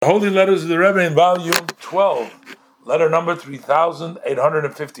Holy Letters of the Rebbe in Volume 12, letter number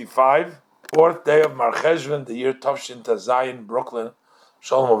 3855, fourth day of Mar Cheshvan, the year Tovshin Tazayin, Brooklyn,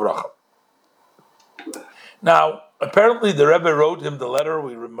 Shalom Avracha. Now, apparently the Rebbe wrote him the letter,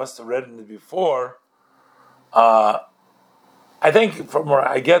 we must have read it before. I think from what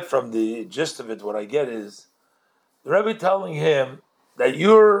I get from the gist of it, what I get is the Rebbe telling him that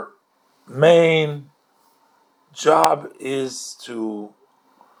your main job is to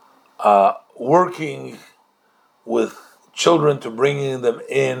working with children, to bringing them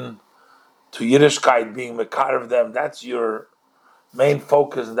in to Yiddishkeit, being Mekar of them. That's your main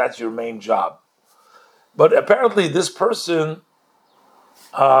focus, and that's your main job. But apparently this person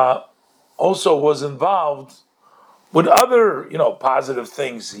also was involved with other, positive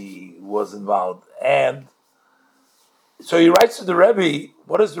things. He was involved. And so he writes to the Rebbe,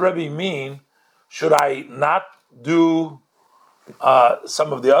 what does the Rebbe mean? Should I not do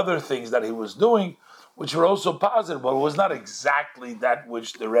some of the other things that he was doing, which were also positive, but it was not exactly that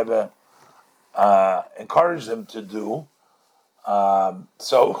which the Rebbe encouraged him to do.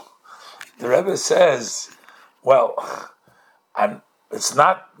 So the Rebbe says, well, it's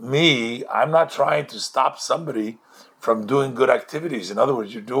not me. I'm not trying to stop somebody from doing good activities. In other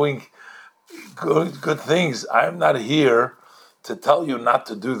words, you're doing good things. I'm not here to tell you not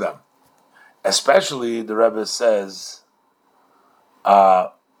to do them. Especially, the Rebbe says,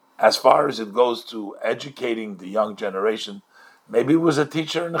 as far as it goes to educating the young generation, maybe he was a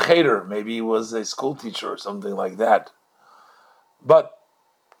teacher in a cheder, maybe he was a school teacher or something like that. But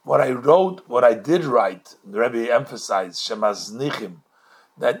what I did write, the Rebbe emphasized, shemaznichim,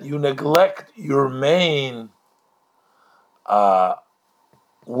 that you neglect your main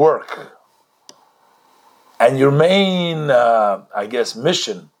work and your main,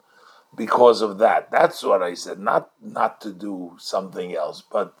 mission because of that. That's what I said, not to do something else,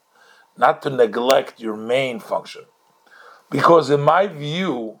 but not to neglect your main function. Because in my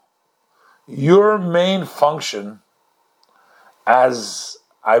view, your main function, as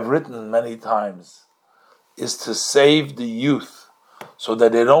I've written many times, is to save the youth so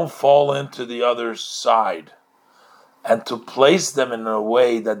that they don't fall into the other side, and to place them in a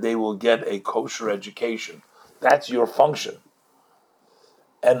way that they will get a kosher education. That's your function.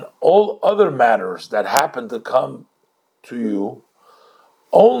 And all other matters that happen to come to you,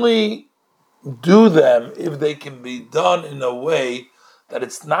 only do them if they can be done in a way that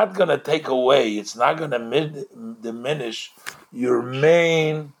it's not going to take away, it's not going to diminish your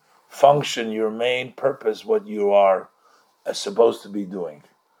main function, your main purpose, what you are supposed to be doing.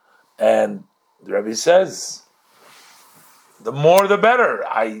 And the Rebbe says, the more the better.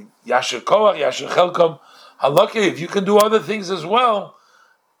 Yasher koach, yasher chelkom, halakha. If you can do other things as well,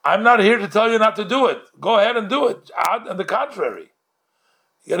 I'm not here to tell you not to do it. Go ahead and do it. On the contrary,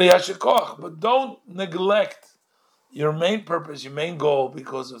 you got yasher koach, but don't neglect your main purpose, your main goal,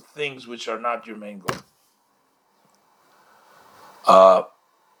 because of things which are not your main goal.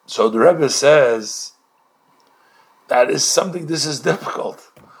 So the Rebbe says that is something. This is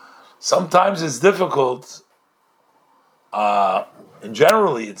difficult. Sometimes it's difficult. And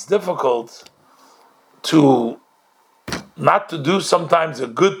generally, it's difficult to not to do sometimes the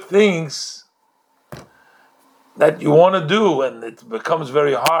good things that you want to do, and it becomes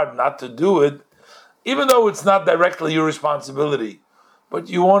very hard not to do it, even though it's not directly your responsibility. But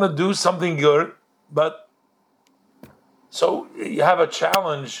you want to do something good, but so you have a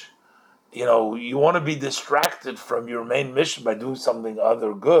challenge. You want to be distracted from your main mission by doing something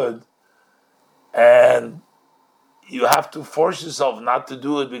other good, and you have to force yourself not to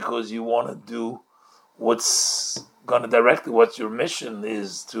do it because you want to do what's going to directly what your mission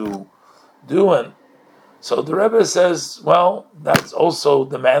is to do. And so the Rebbe says, well, that's also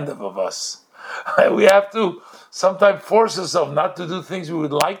demanded of us. We have to sometimes force ourselves not to do things we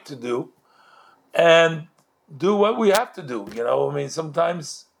would like to do and do what we have to do.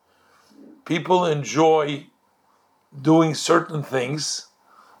 Sometimes people enjoy doing certain things.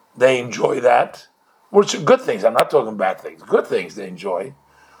 They enjoy that, which are good things. I'm not talking bad things. Good things they enjoy.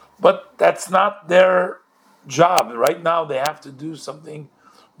 But that's not their job. Right now they have to do something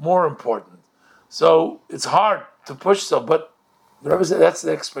more important. So it's hard to push so, but the Rebbe said that's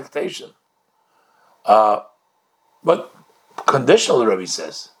the expectation. But conditional, the Rebbe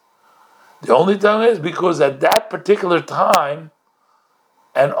says. The only time is because at that particular time,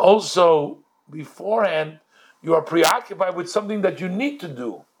 and also beforehand, you are preoccupied with something that you need to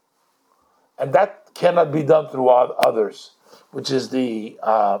do. And that cannot be done through others, which is the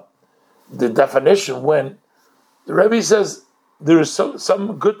definition when the Rebbe says there is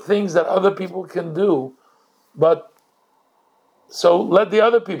some good things that other people can do, but So let the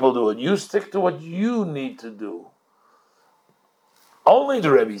other people do it. You stick to what you need to do. Only the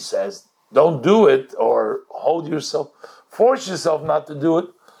Rebbe says, don't do it or force yourself not to do it.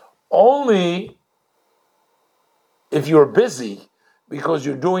 Only if you're busy because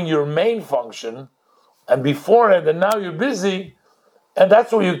you're doing your main function and beforehand and now you're busy, and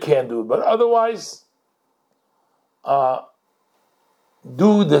that's what you can't do. But otherwise, do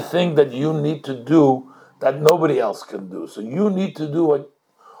the thing that you need to do that nobody else can do. So you need to do what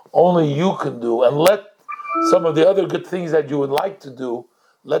only you can do, and let some of the other good things that you would like to do,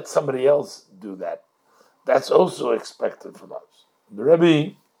 let somebody else do that. That's also expected from us. The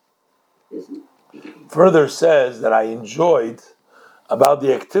Rebbe further says that I enjoyed about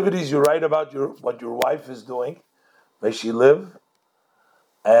the activities you write about what your wife is doing. May she live,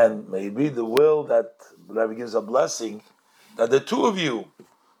 and may it be the will that the Rebbe gives a blessing that the two of you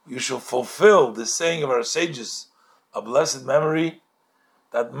shall fulfill the saying of our sages, a blessed memory,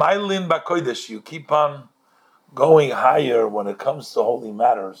 that Mailin Bakodesh, you keep on going higher when it comes to holy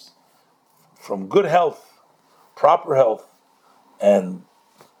matters, from good health, and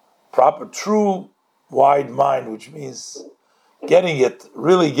proper, true, wide mind, which means getting it,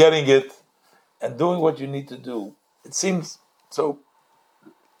 really getting it, and doing what you need to do. It seems so.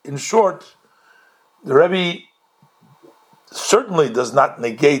 In short, the Rebbe certainly does not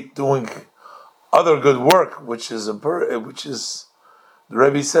negate doing other good work, which is the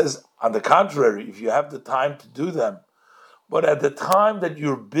Rebbe says, on the contrary, if you have the time to do them, but at the time that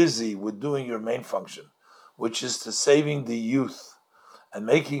you're busy with doing your main function, which is to saving the youth and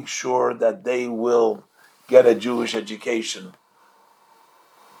making sure that they will get a Jewish education,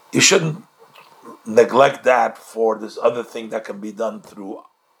 you shouldn't neglect that for this other thing that can be done through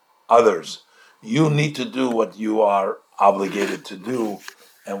others. You need to do what you are obligated to do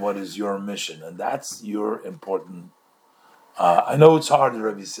and what is your mission, and that's your important. I know it's hard, the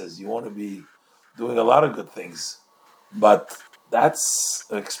Rebbe says, you want to be doing a lot of good things, but that's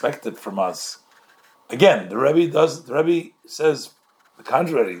expected from us. Again, the Rebbe says the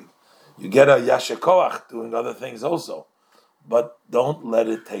contrary. You get a yasher doing other things also, but don't let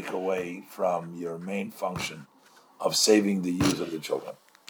it take away from your main function of saving the youth of the children.